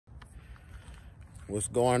What's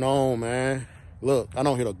going on, man? Look, I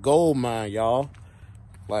don't hit a gold mine, y'all.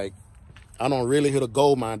 Like, I don't really hit a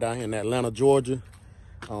gold mine down here in Atlanta, Georgia.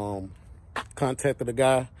 Contacted the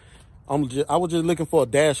guy. I was just looking for a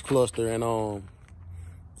dash cluster and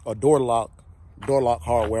a door lock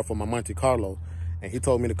hardware for my Monte Carlo, and he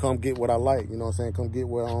told me to come get what I like. You know what I'm saying? Come get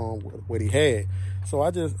what he had. So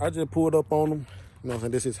I just pulled up on him. You know what I'm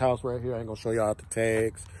saying? This is his house right here. I ain't gonna show y'all the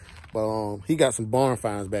tags, but he got some barn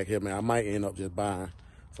finds back here, man. I might end up just buying.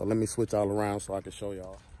 So let me switch all around so I can show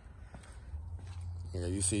y'all. Yeah,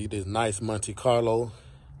 you see this nice Monte Carlo.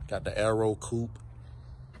 Got the Aero coupe.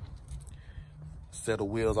 Set of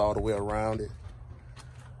wheels all the way around it.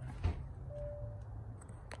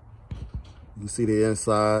 You see the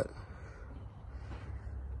inside.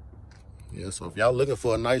 Yeah, so if y'all looking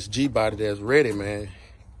for a nice G-body that's ready, man,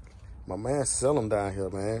 my man sell them down here,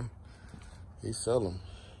 man. He sell them.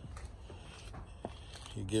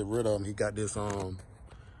 He get rid of them. He got this, he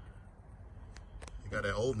got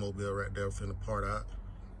that Oldsmobile right there finna part out.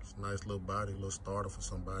 It's a nice little body, little starter for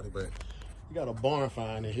somebody, but he got a barn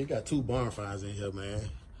find in here. He got 2 barn finds in here, man.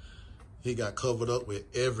 He got covered up with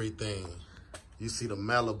everything. You see the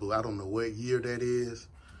Malibu. I don't know what year that is,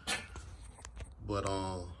 but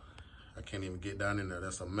I can't even get down in there.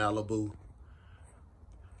 That's a Malibu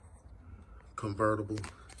convertible.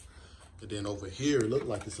 And then over here, it looked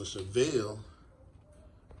like it's a Chevelle,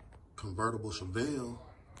 convertible Chevelle.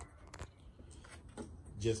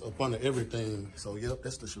 Just up under everything. So, yep,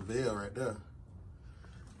 that's the Chevelle right there.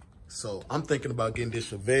 So, I'm thinking about getting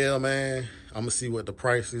this Chevelle, man. I'm going to see what the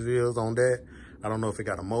prices is on that. I don't know if it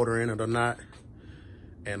got a motor in it or not.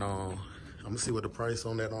 And I'm going to see what the price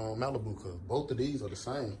on that Malibu, because both of these are the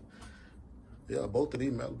same. Yeah, both of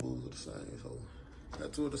these Malibus are the same. So,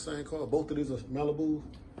 got 2 of the same cars. Both of these are Malibu.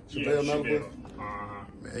 Chevelle Malibu.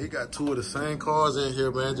 Man, he got 2 of the same cars in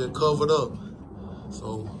here, man, just covered up.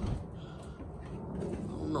 So, I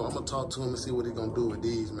don't know. I'm going to talk to him and see what he's going to do with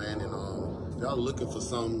these, man. And if y'all looking for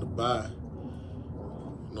something to buy,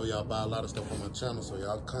 I know y'all buy a lot of stuff on my channel, so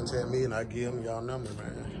y'all contact me and I give them y'all number,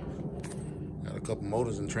 man. Got a couple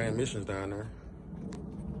motors and transmissions down there.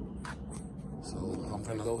 So I'm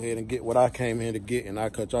gonna go ahead and get what I came here to get, and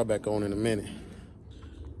I'll cut y'all back on in a minute.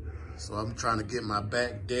 So I'm trying to get my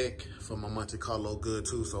back deck for my Monte Carlo good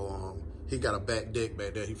too. So he got a back deck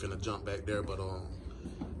back there. He finna jump back there, but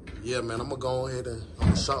yeah, man, I'm gonna go ahead and I'm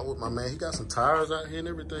gonna shop with my man. He got some tires out here and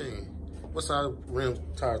everything. What size rim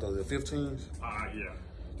tires are they? 15s? Yeah,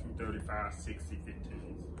 235, 60,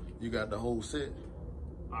 15s. You got the whole set?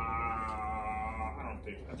 I don't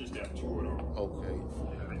think. I just got 2 of them. Okay.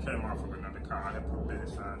 Yeah, they came off of another car. I had to put that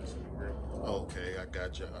inside this one. Okay, I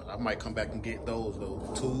got you. I might come back and get those though.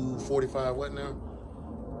 245, what now?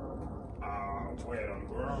 12 on the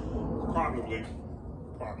ground. Probably.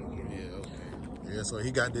 Yeah, okay. Yeah, so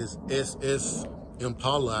he got this SS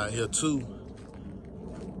Impala out here too.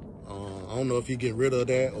 I don't know if he get rid of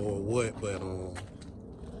that or what, but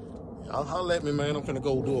y'all holler at me, man. I'm finna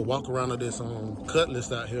go do a walk around of this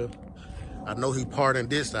Cutlass out here. I know he parting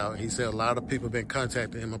this out. He said a lot of people been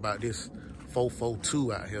contacting him about this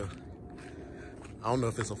 442 out here. I don't know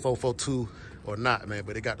if it's a 442 or not, man,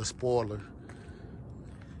 but it got the spoiler.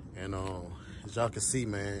 And as y'all can see,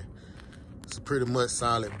 man, it's a pretty much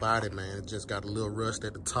solid body, man. It just got a little rust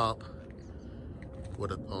at the top where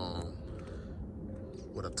the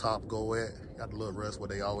top go at. Got a little rust where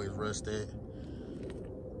they always rust at.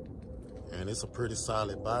 And it's a pretty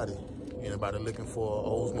solid body. Anybody looking for an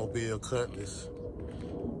Oldsmobile Cutlass,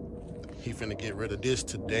 he finna get rid of this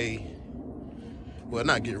today. Well,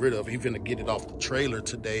 not get rid of it, he finna get it off the trailer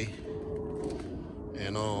today.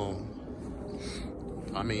 And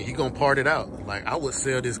I mean, he gonna part it out. Like, I would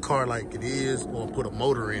sell this car like it is or put a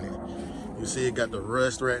motor in it. You see it got the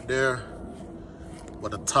rust right there where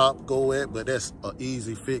the top go at, but that's an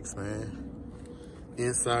easy fix, man.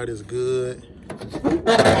 Inside is good.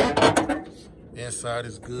 Inside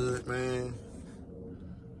is good, man.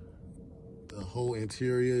 The whole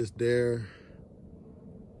interior is there.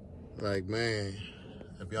 Like, man,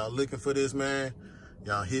 if y'all looking for this, man,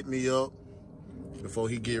 y'all hit me up before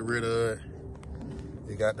he get rid of it.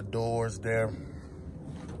 He got the doors there.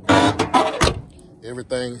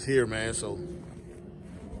 Everything's here, man. So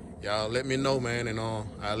y'all let me know, man, and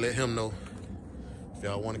I'll let him know if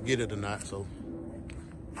y'all want to get it or not. So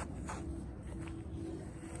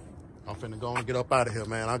I'm finna go and get up out of here,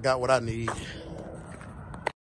 man. I got what I need.